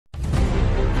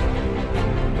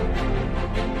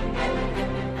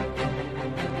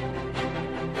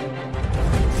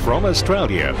From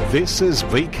Australia, this is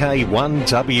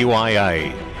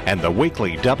VK1WIA and the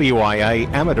weekly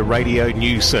WIA amateur radio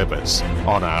news service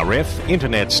on RF,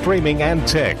 internet streaming and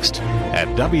text at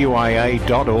wia.org.au.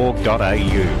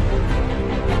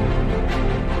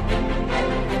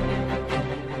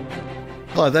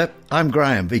 Hello there, I'm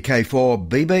Graham,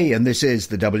 VK4BB, and this is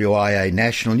the WIA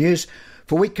National News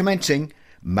for week commencing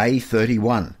May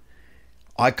 31.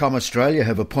 ICOM Australia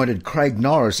have appointed Craig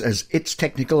Norris as its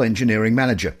Technical Engineering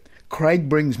Manager. Craig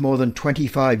brings more than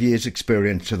 25 years'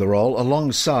 experience to the role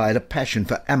alongside a passion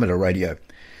for amateur radio.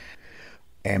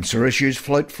 AMSA issues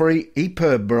float-free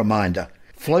EPIRB reminder.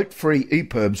 Float-free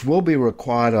EPIRBs will be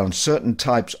required on certain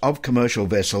types of commercial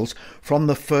vessels from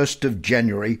the 1st of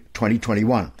January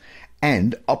 2021,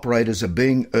 and operators are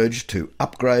being urged to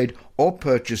upgrade or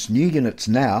purchase new units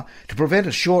now to prevent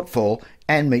a shortfall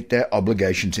and meet their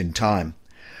obligations in time.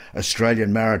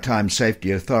 Australian Maritime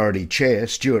Safety Authority Chair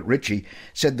Stuart Ritchie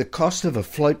said the cost of a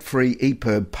float-free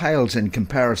EPIRB pales in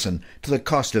comparison to the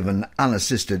cost of an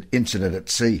unassisted incident at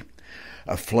sea.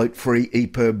 A float-free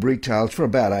EPIRB retails for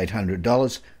about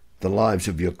 $800. The lives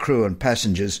of your crew and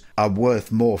passengers are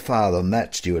worth more far than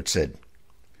that, Stuart said.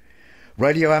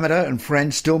 Radio amateur and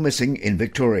friend still missing in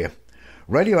Victoria.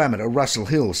 Radio amateur Russell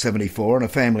Hill, 74, and a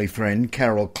family friend,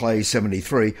 Carol Clay,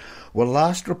 73, were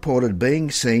last reported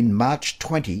being seen March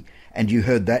 20, and you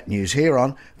heard that news here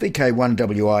on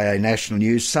VK1WIA National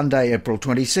News, Sunday, April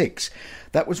 26.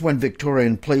 That was when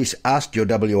Victorian police asked your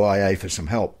WIA for some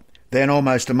help. Then,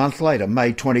 almost a month later,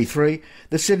 May 23,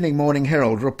 the Sydney Morning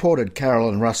Herald reported Carol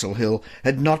and Russell Hill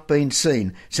had not been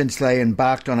seen since they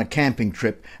embarked on a camping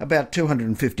trip about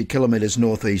 250 kilometres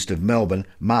northeast of Melbourne,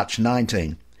 March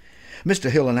 19.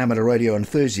 Mr. Hill, an amateur radio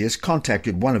enthusiast,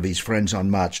 contacted one of his friends on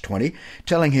March 20,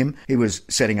 telling him he was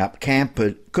setting up camp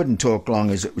but couldn't talk long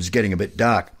as it was getting a bit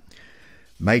dark.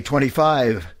 May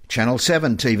 25, Channel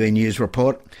 7 TV News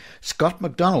report. Scott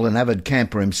McDonald, an avid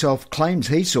camper himself, claims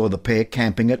he saw the pair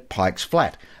camping at Pikes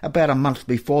Flat about a month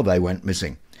before they went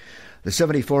missing. The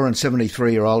 74 and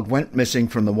 73-year-old went missing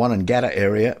from the Wonnangatta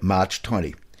area March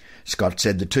 20. Scott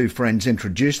said the two friends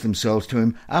introduced themselves to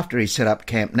him after he set up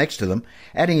camp next to them,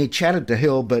 adding he chatted to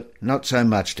Hill but not so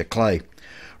much to Clay.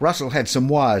 Russell had some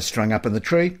wires strung up in the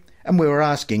tree, and we were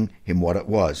asking him what it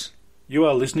was. You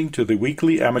are listening to the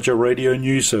weekly amateur radio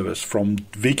news service from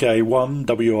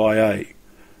VK1WIA.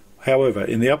 However,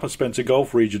 in the Upper Spencer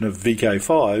Gulf region of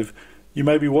VK5, you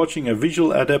may be watching a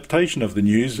visual adaptation of the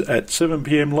news at 7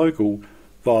 p.m. local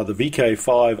via the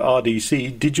VK5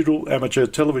 RDC digital amateur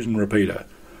television repeater,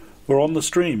 or on the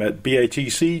stream at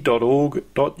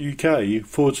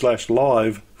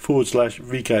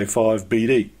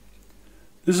batc.org.uk/live/VK5BD.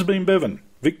 This has been Bevan,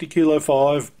 Victor Kilo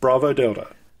 5, Bravo Delta.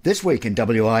 This week in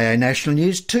WIA National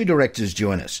News, two directors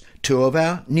join us, two of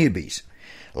our newbies.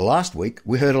 Last week,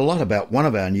 we heard a lot about one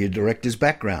of our new directors'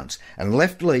 backgrounds and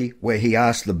left Lee where he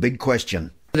asked the big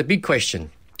question. The big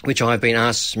question, which I've been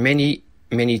asked many,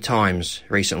 many times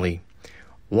recently.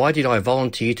 Why did I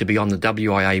volunteer to be on the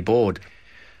WIA board?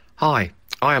 Hi,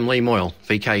 I am Lee Moyle,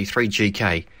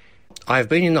 VK3GK. I have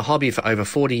been in the hobby for over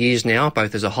 40 years now,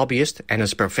 both as a hobbyist and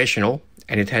as a professional,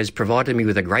 and it has provided me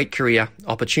with a great career,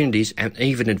 opportunities and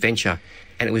even adventure,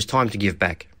 and it was time to give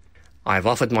back. I have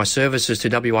offered my services to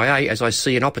WIA as I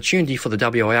see an opportunity for the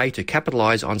WIA to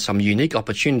capitalise on some unique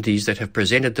opportunities that have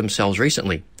presented themselves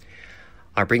recently.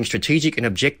 I bring strategic and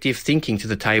objective thinking to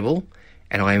the table,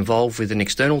 and I am involved with an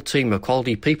external team of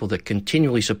quality people that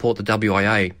continually support the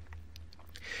WIA.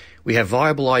 We have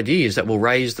viable ideas that will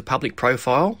raise the public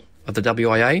profile of the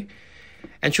WIA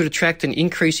and should attract an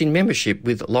increase in membership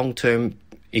with long-term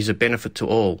is a benefit to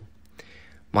all.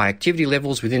 My activity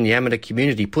levels within the amateur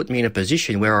community put me in a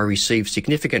position where I receive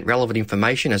significant relevant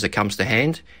information as it comes to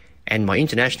hand, and my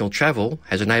international travel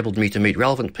has enabled me to meet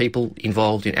relevant people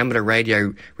involved in amateur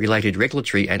radio-related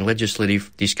regulatory and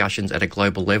legislative discussions at a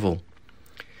global level.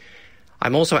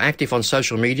 I'm also active on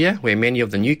social media, where many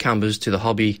of the newcomers to the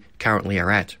hobby currently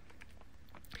are at.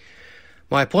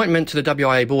 My appointment to the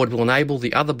WIA board will enable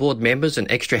the other board members an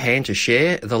extra hand to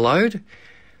share the load,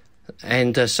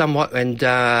 and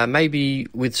maybe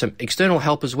with some external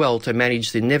help as well to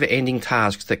manage the never-ending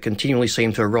tasks that continually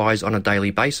seem to arise on a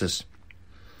daily basis.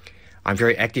 I'm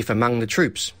very active among the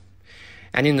troops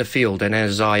and in the field, and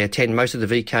as I attend most of the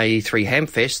VK3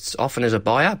 Hamfests, often as a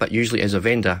buyer but usually as a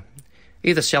vendor,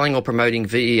 either selling or promoting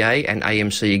VEA and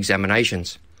AMC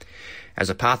examinations as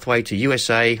a pathway to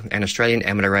USA and Australian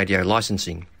amateur radio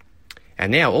licensing.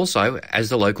 And now also as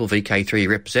the local VK3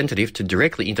 representative to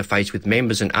directly interface with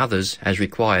members and others as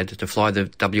required to fly the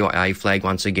WIA flag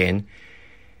once again,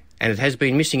 and it has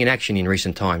been missing in action in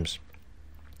recent times.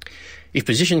 If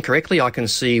positioned correctly, I can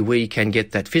see we can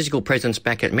get that physical presence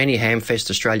back at many Hamfests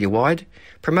Australia-wide,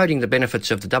 promoting the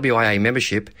benefits of the WIA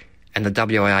membership and the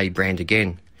WIA brand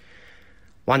again.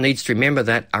 One needs to remember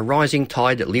that a rising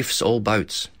tide lifts all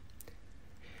boats.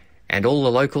 And all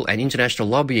the local and international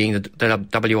lobbying that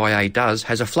WIA does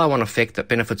has a flow-on effect that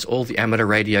benefits all the amateur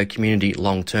radio community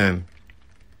long-term.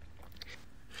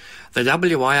 The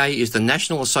WIA is the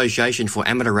National Association for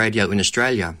Amateur Radio in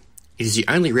Australia. It is the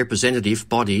only representative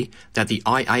body that the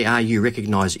IARU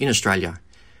recognise in Australia.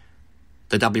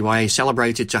 The WIA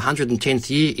celebrated its 110th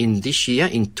year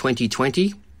in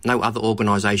 2020. No other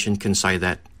organisation can say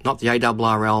that. Not the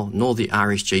ARRL nor the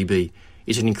RSGB.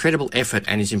 It's an incredible effort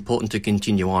and is important to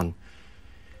continue on.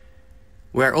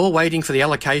 We're all waiting for the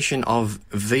allocation of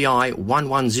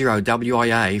VK1WIA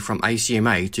WIA from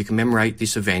ACMA to commemorate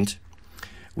this event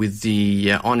with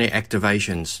the on-air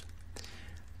activations.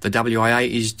 The WIA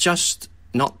is just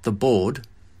not the board,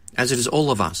 as it is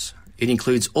all of us. It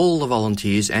includes all the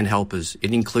volunteers and helpers.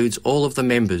 It includes all of the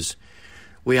members.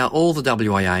 We are all the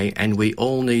WIA, and we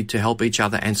all need to help each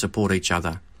other and support each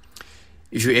other.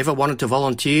 If you ever wanted to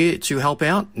volunteer to help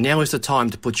out, now is the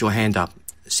time to put your hand up.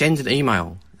 Send an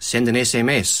email, send an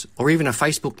SMS, or even a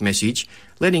Facebook message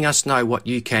letting us know what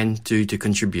you can do to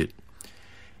contribute.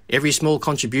 Every small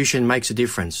contribution makes a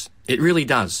difference. It really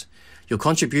does. Your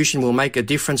contribution will make a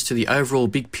difference to the overall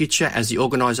big picture, as the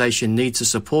organisation needs the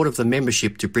support of the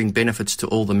membership to bring benefits to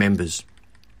all the members.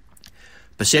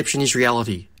 Perception is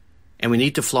reality, and we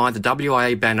need to fly the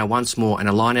WIA banner once more and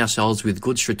align ourselves with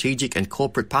good strategic and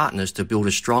corporate partners to build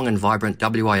a strong and vibrant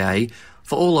WIA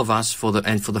for all of us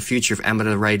and for the future of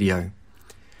amateur radio.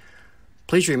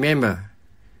 Please remember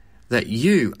that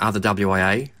you are the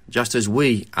WIA, just as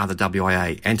we are the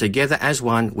WIA, and together as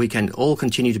one, we can all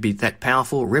continue to be that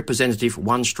powerful, representative,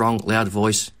 one strong, loud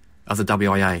voice of the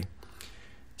WIA.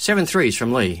 7-3s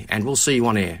from Lee, and we'll see you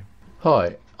on air.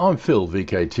 Hi, I'm Phil,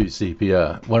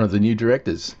 VK2CPR, one of the new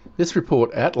directors. This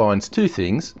report outlines two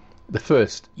things. The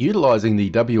first, utilising the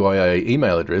WIA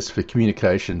email address for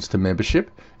communications to membership,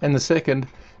 and the second,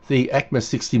 the ACMA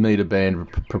 60 metre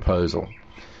band proposal.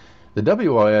 The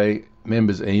WIA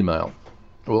members' email.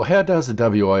 Well, how does the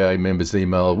WIA members'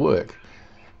 email work?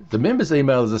 The members'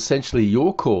 email is essentially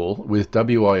your call with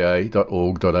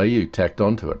wia.org.au tacked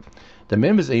onto it. The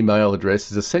members' email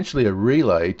address is essentially a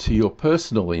relay to your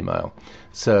personal email.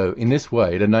 So in this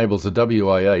way, it enables the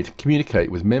WIA to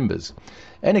communicate with members.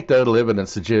 Anecdotal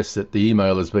evidence suggests that the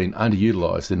email has been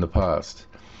underutilised in the past.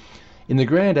 In the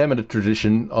grand amateur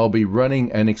tradition, I'll be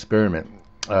running an experiment.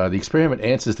 The experiment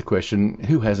answers the question,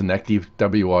 who has an active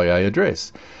WIA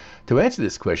address? To answer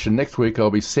this question, next week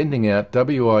I'll be sending out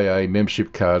WIA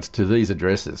membership cards to these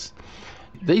addresses.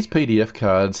 These PDF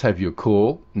cards have your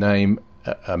call, name,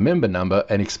 a member number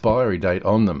and expiry date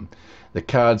on them. The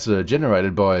cards are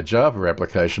generated by a Java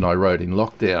application I wrote in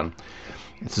lockdown.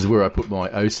 This is where I put my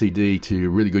OCD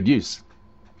to really good use.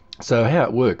 So how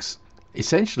it works.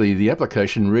 Essentially, the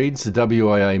application reads the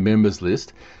WIA members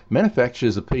list,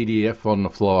 manufactures a PDF on the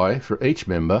fly for each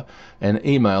member, and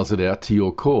emails it out to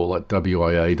your call at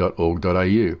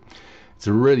wia.org.au. It's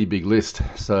a really big list,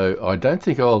 so I don't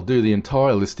think I'll do the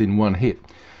entire list in one hit.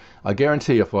 I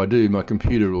guarantee if I do, my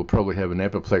computer will probably have an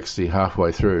apoplexy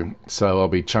halfway through, so I'll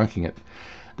be chunking it.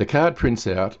 The card prints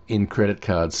out in credit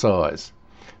card size.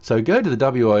 So go to the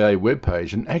WIA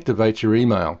webpage and activate your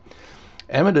email.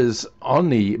 Amateurs on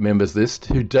the members list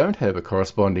who don't have a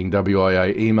corresponding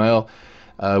WIA email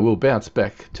will bounce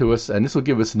back to us, and this will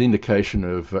give us an indication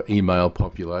of email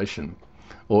population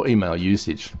or email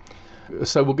usage.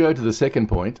 So we'll go to the second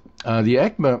point. The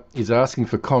ACMA is asking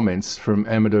for comments from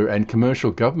amateur and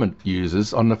commercial government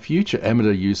users on the future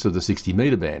amateur use of the 60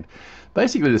 metre band.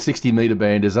 Basically, the 60 metre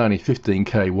band is only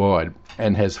 15k wide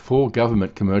and has 4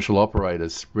 government commercial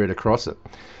operators spread across it.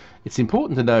 It's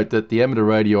important to note that the amateur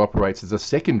radio operates as a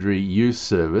secondary use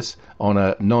service on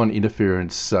a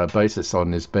non-interference basis on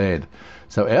this band.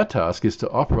 So our task is to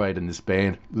operate in this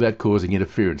band without causing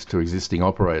interference to existing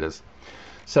operators.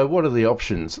 So what are the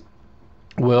options?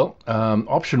 Well,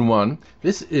 option 1,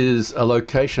 this is a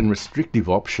location restrictive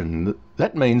option.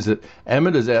 That means that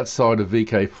amateurs outside of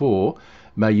VK4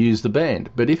 may use the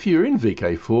band, but if you're in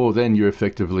VK4, then you're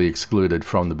effectively excluded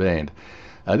from the band.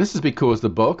 This is because the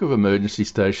bulk of emergency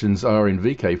stations are in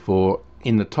VK4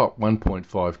 in the top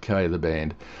 1.5k of the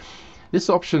band. This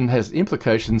option has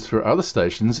implications for other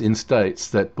stations in states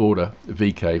that border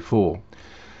VK4.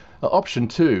 Option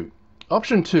 2.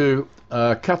 Option 2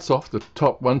 cuts off the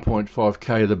top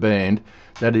 1.5k of the band,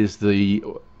 that is the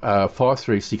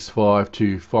 5365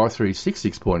 to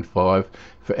 5366.5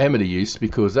 for amateur use,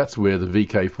 because that's where the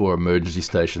VK4 emergency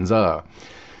stations are.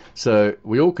 So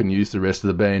we all can use the rest of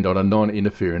the band on a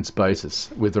non-interference basis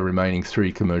with the remaining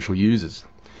 3 commercial users.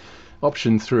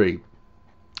 Option 3.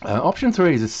 Option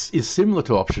 3 is similar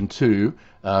to option 2.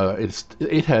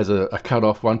 It has a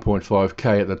cut-off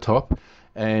 1.5K at the top,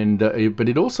 but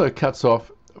it also cuts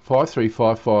off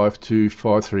 5355 to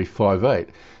 5358,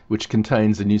 which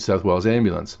contains the New South Wales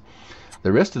ambulance.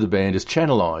 The rest of the band is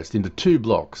channelized into 2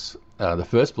 blocks. The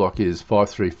first block is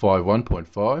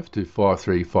 5351.5 to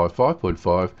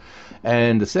 5355.5,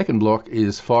 and the second block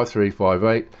is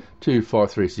 5358 to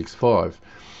 5365,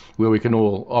 where we can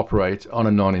all operate on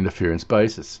a non-interference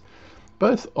basis.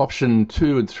 Both option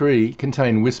 2 and 3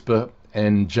 contain whisper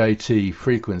and JT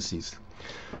frequencies.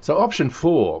 So option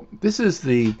 4, this is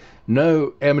the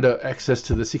no amateur access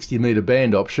to the 60 metre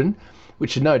band option,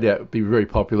 which should no doubt be very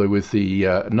popular with the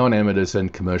non-amateurs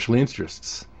and commercial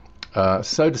interests.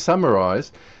 So to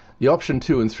summarise, the option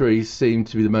 2 and 3 seem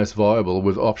to be the most viable,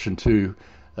 with option 2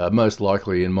 most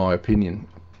likely in my opinion.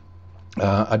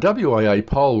 A WIA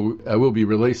poll will be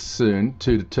released soon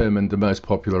to determine the most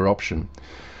popular option.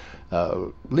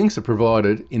 Links are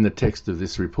provided in the text of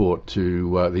this report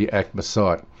to the ACMA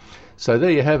site. So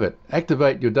there you have it.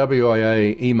 Activate your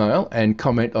WIA email and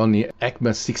comment on the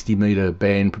ACMA 60 metre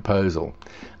band proposal.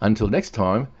 Until next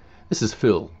time, this is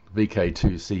Phil,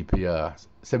 VK2CPR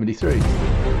 73.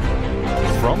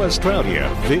 From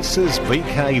Australia, this is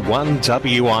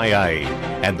VK1WIA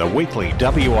and the weekly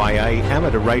WIA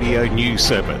amateur radio news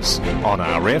service on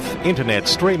RF, internet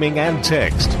streaming and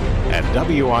text at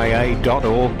wia.org.au.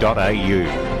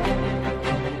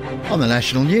 On the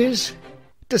national news,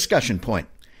 discussion point.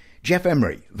 Jeff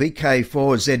Emery,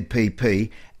 VK4ZPP,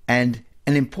 and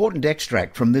an important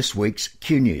extract from this week's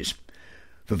Q News.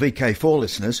 For VK4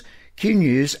 listeners, Q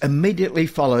News immediately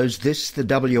follows this, the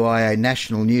WIA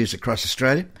national news across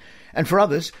Australia, and for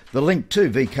others, the link to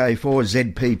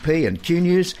VK4ZPP and Q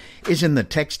News is in the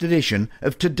text edition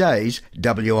of today's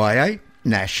WIA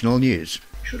national news.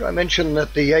 Should I mention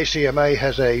that the ACMA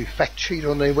has a fact sheet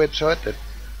on their website that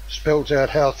spells out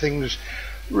how things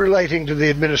relating to the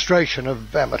administration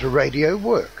of amateur radio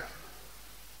work?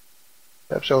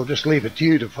 Perhaps I'll just leave it to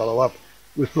you to follow up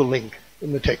with the link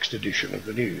in the text edition of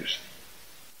the news.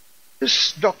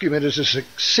 This document is a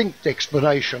succinct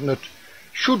explanation that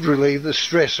should relieve the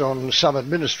stress on some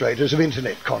administrators of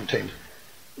internet content,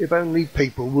 if only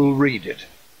people will read it.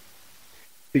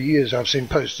 For years I've seen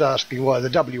posts asking why the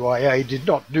WIA did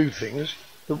not do things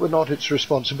that were not its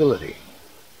responsibility.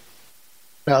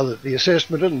 Now that the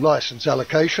assessment and licence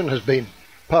allocation has been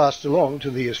passed along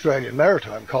to the Australian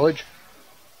Maritime College,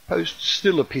 posts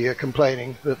still appear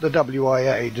complaining that the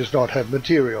WIA does not have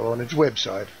material on its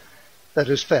website that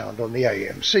is found on the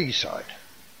AMC site.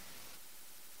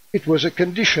 It was a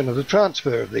condition of the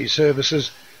transfer of these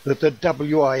services that the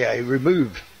WIA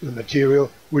remove the material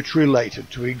which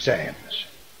related to exams.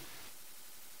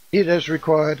 It as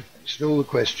required, still the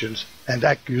questions and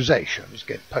accusations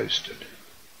get posted.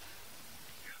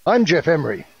 I'm Jeff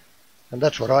Emery, and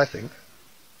that's what I think.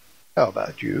 How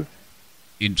about you?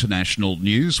 International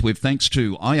news with thanks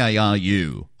to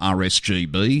IARU,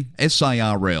 RSGB,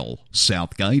 SARL,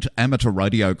 Southgate Amateur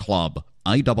Radio Club,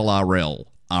 ARRL,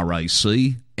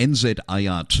 RAC,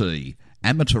 NZART,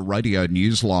 Amateur Radio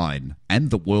Newsline,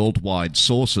 and the worldwide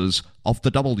sources of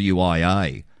the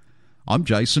WIA. I'm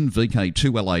Jason,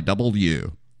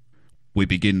 VK2LAW. We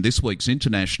begin this week's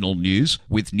international news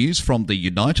with news from the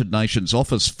United Nations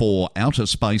Office for Outer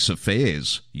Space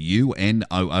Affairs,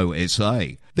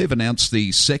 UNOOSA. They've announced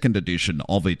the second edition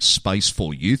of its Space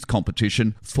for Youth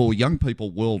competition for young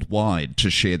people worldwide to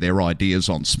share their ideas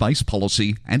on space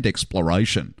policy and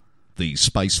exploration. The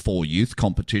Space for Youth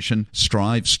competition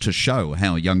strives to show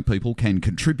how young people can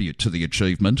contribute to the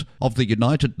achievement of the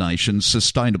United Nations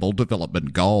Sustainable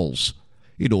Development Goals.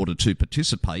 In order to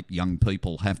participate, young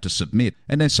people have to submit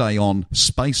an essay on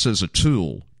space as a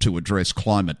tool to address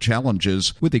climate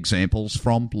challenges with examples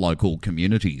from local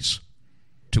communities.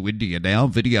 To India now,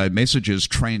 video messages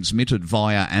transmitted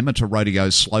via amateur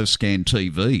radio slow scan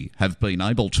TV have been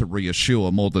able to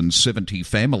reassure more than 70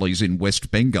 families in West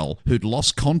Bengal who'd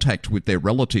lost contact with their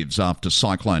relatives after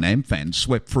Cyclone Amphan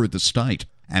swept through the state.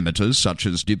 Amateurs such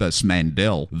as Dibas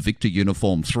Mandel, Victor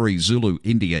Uniform 3 Zulu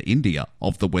India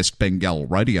of the West Bengal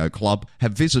Radio Club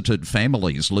have visited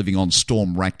families living on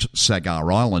storm-racked Sagar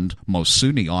Island,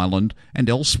 Mosuni Island and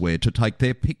elsewhere to take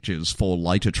their pictures for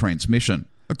later transmission.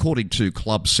 According to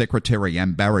Club Secretary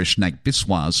Ambarish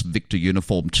Nagbiswas, Victor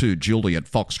Uniform 2 Juliet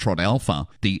Foxtrot Alpha,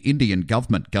 the Indian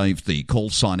government gave the call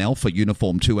sign Alpha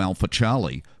Uniform 2 Alpha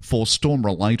Charlie for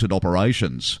storm-related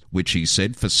operations, which he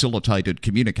said facilitated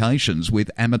communications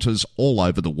with amateurs all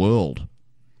over the world.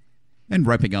 And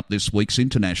wrapping up this week's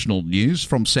international news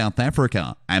from South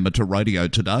Africa, amateur radio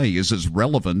today is as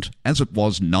relevant as it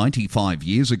was 95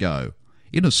 years ago.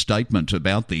 In a statement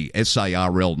about the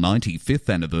SARL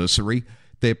 95th anniversary,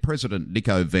 their president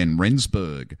Nico van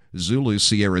Rensburg, Zulu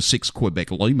Sierra 6 Quebec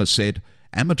Lima, said,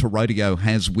 "Amateur radio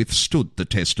has withstood the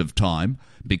test of time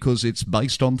because it's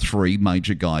based on three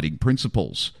major guiding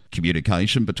principles: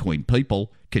 communication between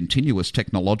people, continuous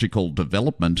technological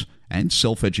development, and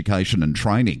self-education and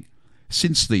training."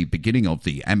 Since the beginning of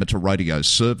the amateur radio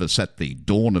service at the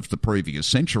dawn of the previous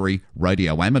century,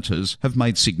 radio amateurs have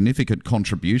made significant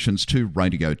contributions to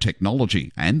radio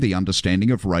technology and the understanding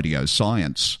of radio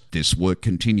science. This work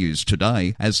continues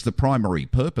today as the primary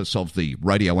purpose of the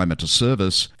radio amateur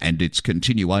service and its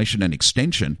continuation and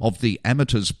extension of the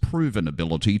amateur's proven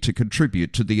ability to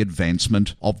contribute to the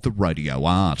advancement of the radio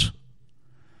art.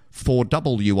 For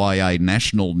WIA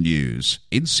National News,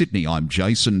 in Sydney, I'm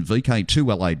Jason,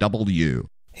 VK2LAW.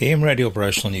 AM Radio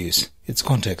Operational News. It's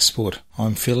Contact Sport.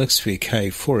 I'm Felix,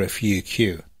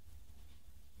 VK4FUQ.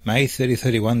 May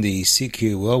 3031, the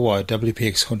CQ Worldwide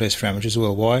WPX Contest for Amateurs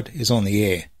Worldwide is on the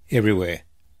air, everywhere.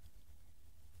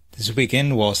 This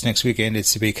weekend, whilst next weekend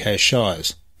it's the BK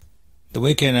Shires. The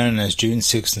weekend known as June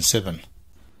 6 and 7.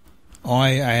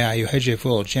 IARU HF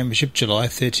World Championship July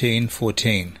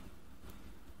 13-14.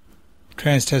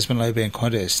 Trans-Tasman Low Band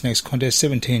Contest, next contest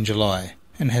 17 July,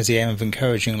 and has the aim of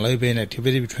encouraging low band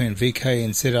activity between VK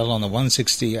and ZL on the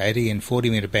 160, 80 and 40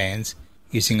 metre bands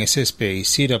using SSB,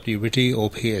 CW, RITI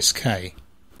or PSK.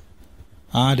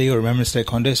 RD or Remembrance Day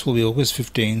Contest will be August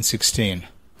 15-16.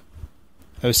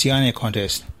 Oceania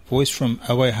Contest, voice from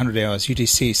 0800 hours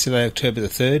UTC Saturday October the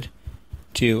 3rd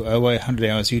to 0800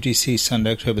 hours UTC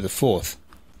Sunday October the 4th.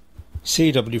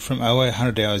 CW from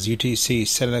 0800 hours UTC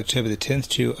Saturday October the 10th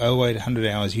to 0800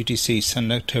 hours UTC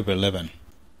Sunday October 11.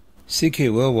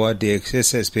 CQ Worldwide DX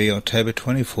SSB October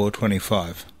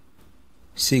 24-25.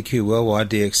 CQ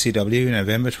Worldwide DX CW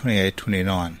November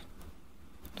 28-29.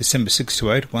 December 6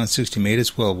 to 8 160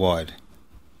 metres worldwide.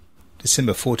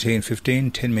 December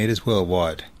 14-15 10 metres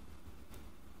worldwide.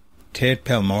 Ted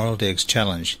Palmoral DX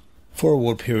Challenge. 4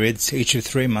 award periods, each of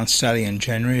 3 months starting in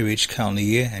January of each calendar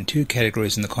year, and 2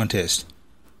 categories in the contest: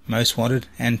 Most Wanted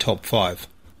and Top 5.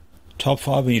 Top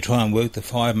 5 when you try and work the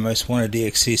 5 most wanted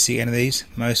DXCC entities.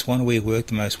 Most Wanted where you work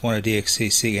the most wanted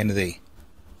DXCC entity.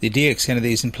 The DX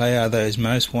entities in play are those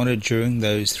most wanted during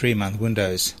those 3-month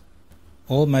windows.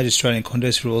 All major Australian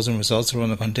contest rules and results are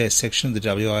on the contest section of the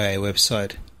WIA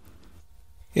website.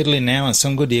 Italy now, and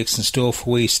some good DX in store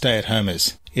for we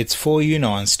stay-at-homers. It's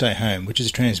 4U9 Stay Home, which is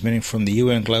transmitting from the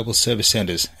UN Global Service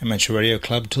Centres, Amateur Radio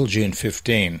Club till June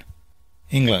 15.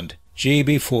 England,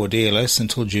 GEB4 DLS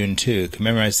until June 2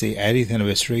 commemorates the 80th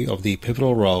anniversary of the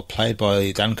pivotal role played by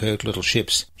the Dunkirk Little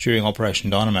Ships during Operation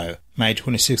Dynamo, May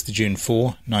 26 to June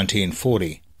 4,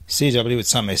 1940. CW with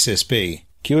some SSB,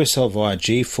 QSL via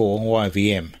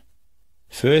G4YVM.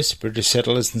 First, British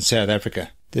settlers in South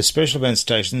Africa. The special event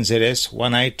station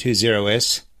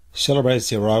ZS1820S celebrates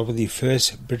the arrival of the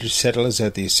first British settlers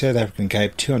at the South African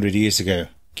Cape 200 years ago.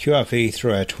 QRV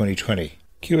throughout 2020.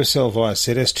 QSL via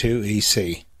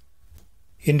ZS2EC.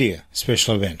 India,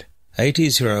 special event.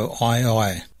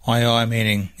 80II, II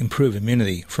meaning improve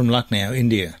immunity, from Lucknow,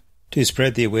 India. To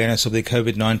spread the awareness of the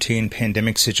COVID-19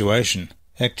 pandemic situation.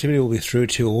 Activity will be through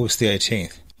to August the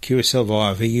 18th. QSL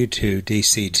via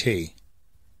VU2DCT.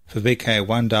 For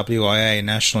VK1WIA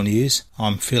National News,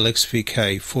 I'm Felix,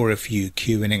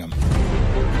 VK4FUQ in Ingham.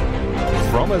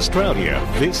 From Australia,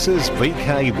 this is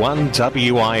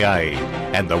VK1WIA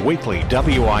and the weekly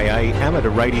WIA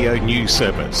amateur radio news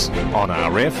service on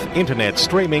RF, internet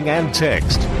streaming and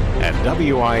text at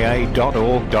wia.org.au.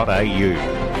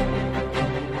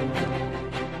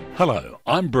 Hello,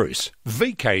 I'm Bruce,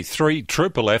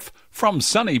 VK3FFF from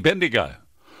sunny Bendigo.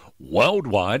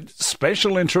 Worldwide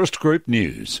Special Interest Group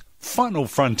News. Final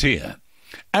Frontier.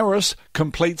 ARIS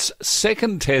completes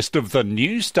second test of the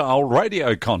new style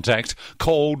radio contact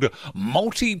called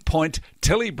multi-point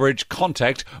telebridge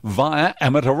contact via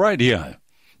amateur radio.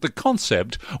 The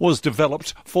concept was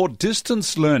developed for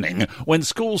distance learning when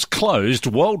schools closed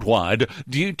worldwide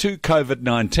due to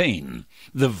COVID-19.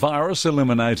 The virus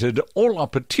eliminated all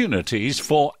opportunities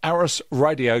for ARIS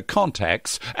radio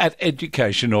contacts at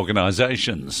education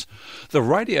organisations. The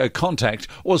radio contact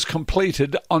was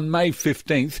completed on May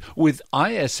 15th with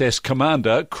ISS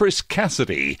Commander Chris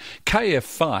Cassidy,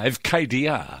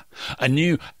 KF5KDR. A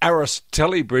new ARIS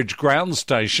telebridge ground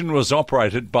station was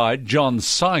operated by John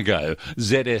Saigo,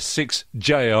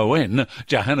 ZS6JON,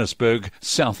 Johannesburg,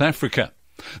 South Africa.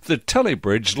 The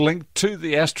telebridge linked to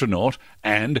the astronaut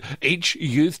and each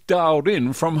youth dialed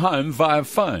in from home via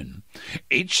phone.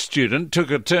 Each student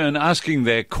took a turn asking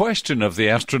their question of the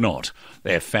astronaut.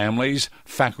 Their families,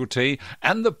 faculty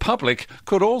and the public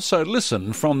could also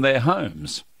listen from their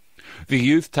homes. The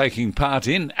youth taking part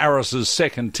in ARIS's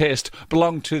second test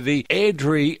belonged to the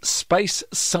Airdrie Space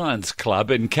Science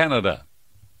Club in Canada.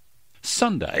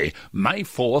 Sunday, May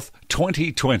 4th,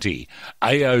 2020,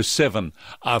 AO7,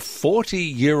 a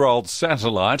 40-year-old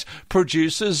satellite,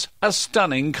 produces a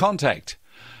stunning contact.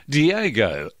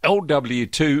 Diego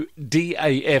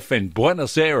LW2DAF in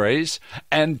Buenos Aires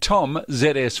and Tom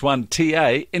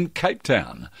ZS1TA in Cape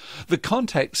Town. The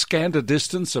contact scanned a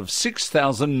distance of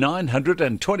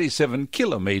 6,927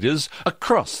 kilometres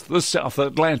across the South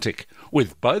Atlantic,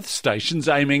 with both stations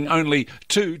aiming only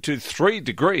 2 to 3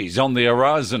 degrees on the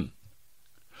horizon.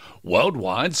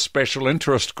 Worldwide special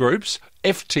interest groups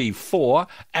FT4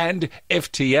 and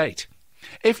FT8.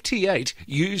 FT8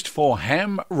 used for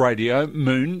ham radio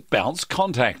moon bounce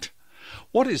contact.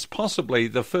 What is possibly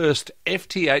the first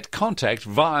FT8 contact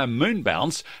via moon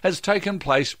bounce has taken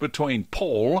place between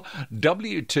Paul,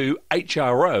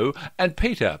 W2HRO, and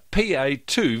Peter,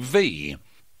 PA2V.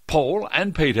 Paul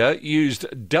and Peter used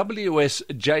WSJTX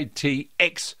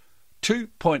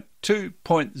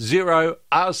 2.2.0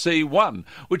 RC1,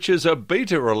 which is a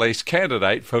beta release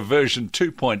candidate for version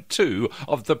 2.2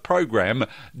 of the program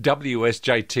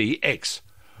WSJTX.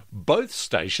 Both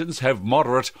stations have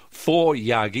moderate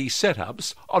 4-Yagi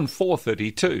setups on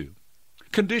 432.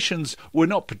 Conditions were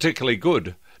not particularly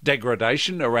good.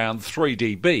 Degradation around 3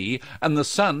 dB and the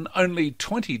sun only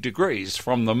 20 degrees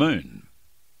from the moon.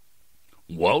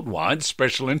 Worldwide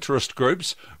special interest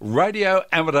groups, Radio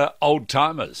Amateur Old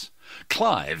Timers.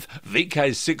 Clive,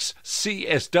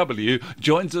 VK6CSW,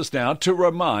 joins us now to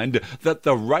remind that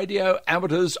the Radio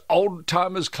Amateurs Old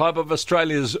Timers Club of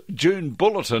Australia's June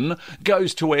Bulletin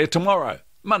goes to air tomorrow,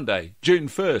 Monday, June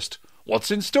 1st.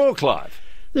 What's in store, Clive?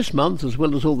 This month, as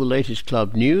well as all the latest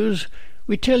club news,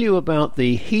 we tell you about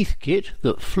the Heath kit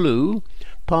that flew,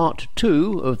 Part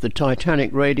 2 of the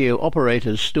Titanic radio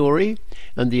operator's story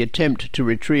and the attempt to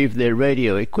retrieve their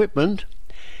radio equipment,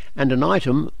 and an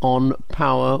item on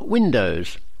power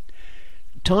windows.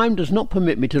 Time does not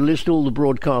permit me to list all the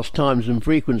broadcast times and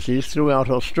frequencies throughout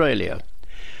Australia,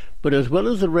 but as well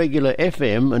as the regular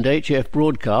FM and HF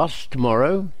broadcasts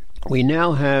tomorrow, we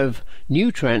now have new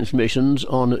transmissions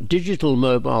on digital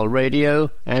mobile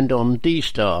radio and on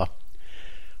D-Star.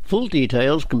 Full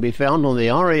details can be found on the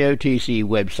RAOTC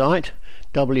website,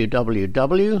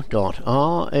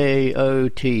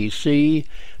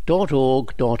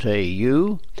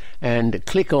 www.raotc.org.au, and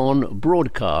click on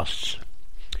Broadcasts.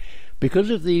 Because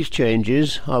of these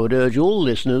changes, I would urge all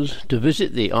listeners to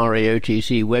visit the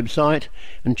RAOTC website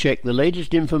and check the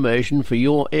latest information for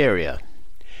your area.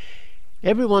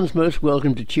 Everyone's most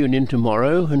welcome to tune in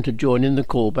tomorrow and to join in the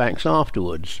callbacks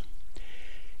afterwards.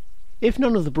 If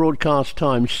none of the broadcast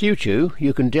times suit you,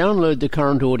 you can download the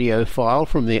current audio file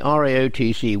from the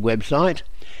RAOTC website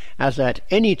as at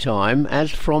any time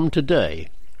as from today,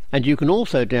 and you can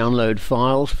also download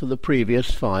files for the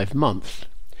previous 5 months.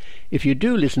 If you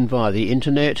do listen via the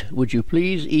internet, would you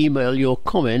please email your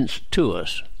comments to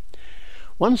us?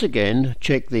 Once again,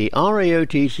 check the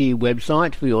RAOTC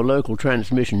website for your local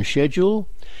transmission schedule,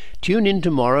 tune in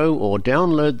tomorrow or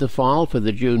download the file for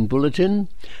the June Bulletin,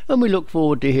 and we look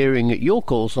forward to hearing your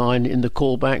call sign in the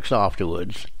callbacks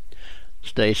afterwards.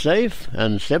 Stay safe,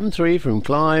 and 7-3 from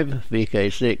Clive,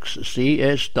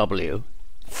 VK6CSW.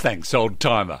 Thanks, old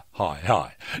timer.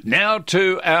 Hi. Now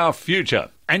to our future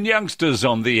and youngsters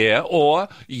on the air, or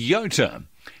YOTA.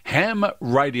 Ham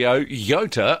Radio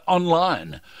YOTA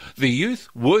Online. The Youth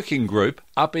Working Group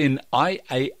up in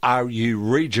IARU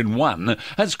Region 1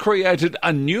 has created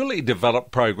a newly developed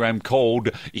program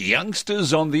called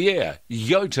Youngsters on the Air,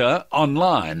 YOTA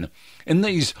Online. In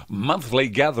these monthly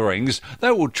gatherings,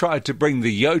 they will try to bring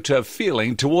the YOTA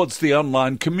feeling towards the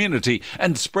online community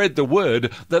and spread the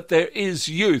word that there is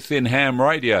youth in ham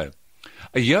radio.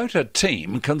 A YOTA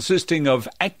team consisting of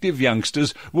active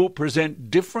youngsters will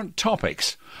present different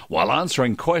topics. While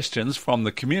answering questions from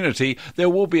the community, there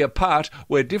will be a part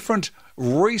where different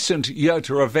recent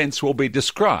YOTA events will be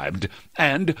described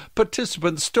and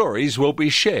participant stories will be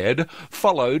shared,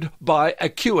 followed by a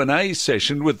Q&A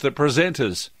session with the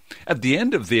presenters. At the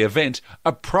end of the event,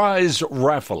 a prize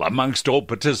raffle amongst all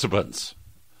participants.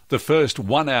 The first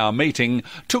 1-hour meeting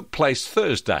took place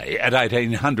Thursday at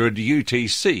 1800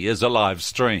 UTC as a live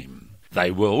stream. They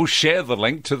will share the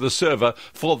link to the server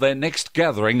for their next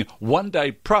gathering 1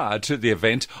 day prior to the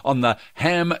event on the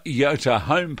Ham YOTA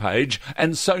homepage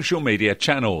and social media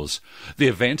channels. The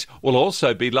event will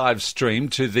also be live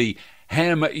streamed to the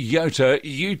Ham Yota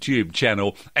YouTube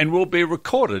channel and will be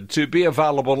recorded to be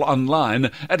available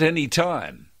online at any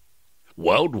time.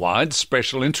 Worldwide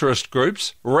special interest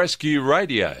groups rescue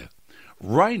radio.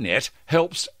 Raynet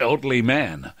helps elderly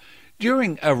man.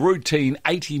 During a routine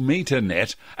 80-metre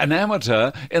net, an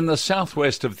amateur in the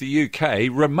southwest of the UK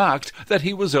remarked that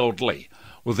he was elderly,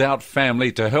 without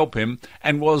family to help him,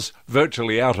 and was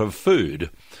virtually out of food.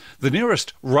 The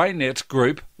nearest Raynet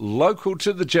group, local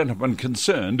to the gentleman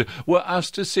concerned, were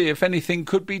asked to see if anything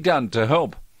could be done to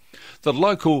help. The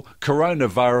local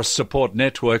coronavirus support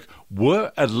network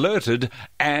were alerted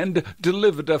and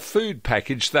delivered a food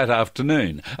package that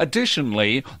afternoon.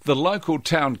 Additionally, the local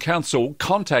town council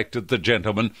contacted the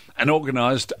gentleman and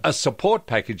organised a support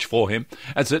package for him,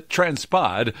 as it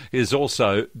transpired he is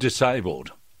also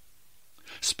disabled.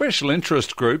 Special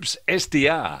interest groups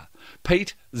SDR.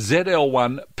 Pete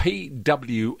ZL1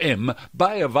 PWM,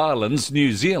 Bay of Islands,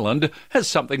 New Zealand, has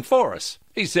something for us.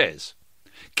 He says,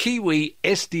 Kiwi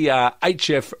SDR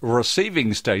HF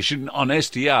receiving station on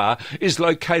SDR is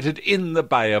located in the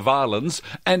Bay of Islands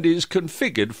and is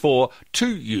configured for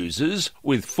 2 users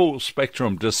with full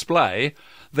spectrum display,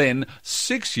 then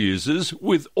 6 users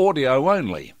with audio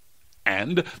only.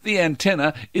 And the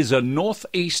antenna is a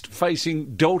northeast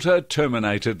facing delta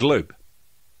terminated loop.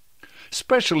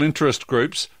 Special interest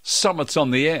groups, Summits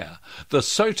on the Air. The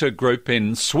SOTA group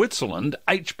in Switzerland,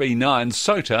 HB9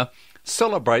 SOTA,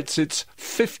 celebrates its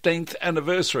 15th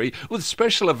anniversary with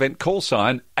special event call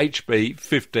sign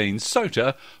HB15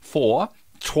 SOTA for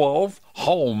 12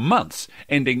 whole months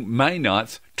ending May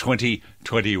 9th,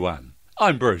 2021.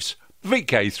 I'm Bruce,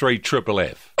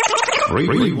 VK3FFF.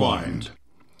 Rewind.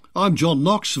 I'm John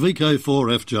Knox,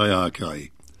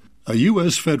 VK4FJRK. A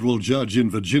US federal judge in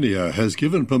Virginia has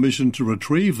given permission to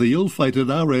retrieve the ill-fated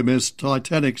RMS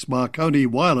Titanic's Marconi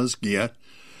wireless gear,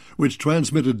 which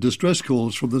transmitted distress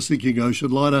calls from the sinking ocean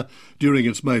liner during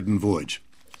its maiden voyage.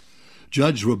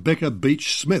 Judge Rebecca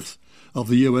Beach Smith of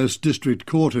the US District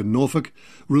Court in Norfolk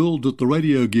ruled that the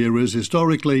radio gear is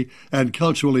historically and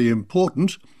culturally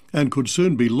important and could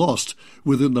soon be lost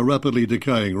within the rapidly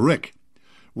decaying wreck.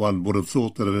 One would have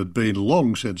thought that it had been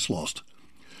long since lost.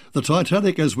 The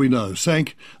Titanic, as we know,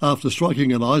 sank after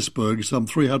striking an iceberg some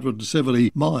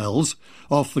 370 miles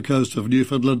off the coast of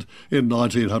Newfoundland in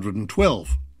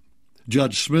 1912.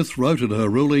 Judge Smith wrote in her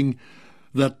ruling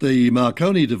that the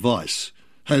Marconi device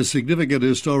has significant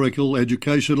historical,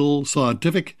 educational,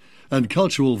 scientific and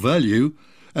cultural value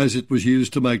as it was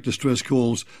used to make distress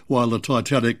calls while the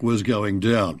Titanic was going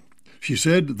down. She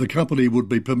said the company would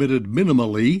be permitted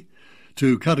minimally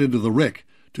to cut into the wreck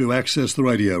to access the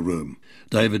radio room.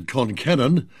 David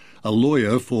Concannon, a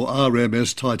lawyer for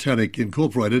RMS Titanic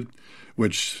Incorporated,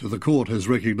 which the court has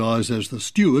recognised as the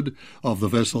steward of the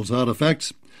vessel's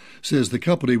artefacts, says the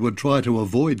company would try to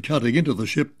avoid cutting into the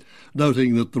ship,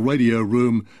 noting that the radio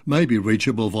room may be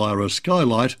reachable via a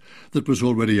skylight that was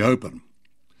already open.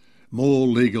 More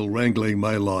legal wrangling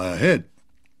may lie ahead.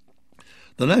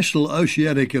 The National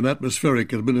Oceanic and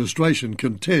Atmospheric Administration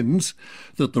contends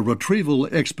that the retrieval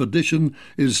expedition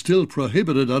is still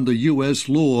prohibited under US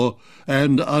law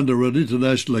and under an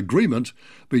international agreement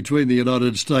between the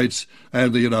United States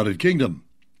and the United Kingdom.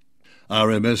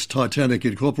 RMS Titanic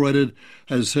Incorporated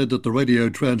has said that the radio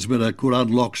transmitter could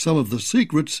unlock some of the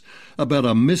secrets about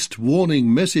a missed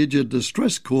warning message and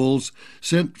distress calls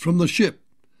sent from the ship.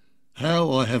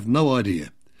 How, I have no idea.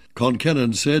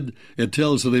 Concannon said it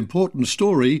tells an important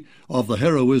story of the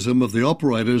heroism of the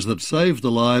operators that saved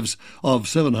the lives of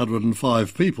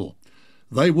 705 people.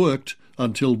 They worked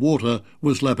until water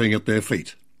was lapping at their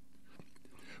feet.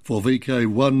 For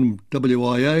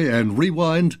VK1WIA and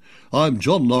Rewind, I'm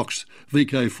John Knox,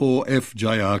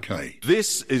 VK4FJRK.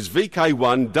 This is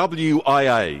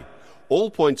VK1WIA. All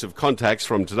points of contacts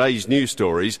from today's news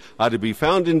stories are to be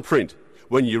found in print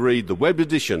when you read the web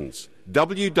editions.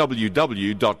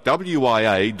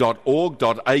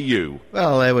 www.wia.org.au.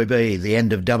 Well, there we be, the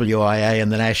end of WIA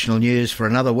and the national news for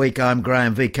another week. I'm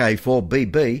Graham,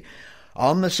 VK4BB.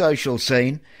 On the social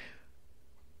scene,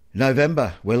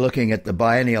 November, we're looking at the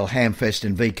biennial Hamfest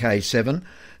in VK7,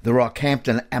 the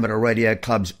Rockhampton Amateur Radio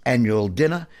Club's annual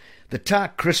dinner, the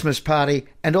Tark Christmas party,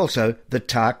 and also the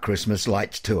Tark Christmas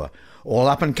Lights Tour. All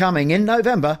up and coming in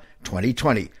November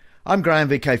 2020. I'm Graham,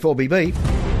 VK4BB.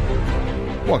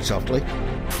 Walk softly.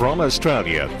 From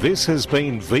Australia, this has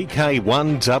been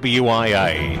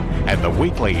VK1WIA and the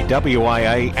weekly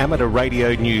WIA Amateur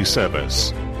Radio News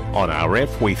Service. On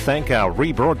RF, we thank our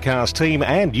rebroadcast team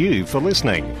and you for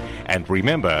listening. And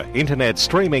remember, internet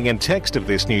streaming and text of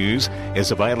this news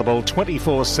is available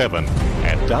 24/7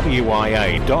 at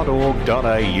wia.org.au.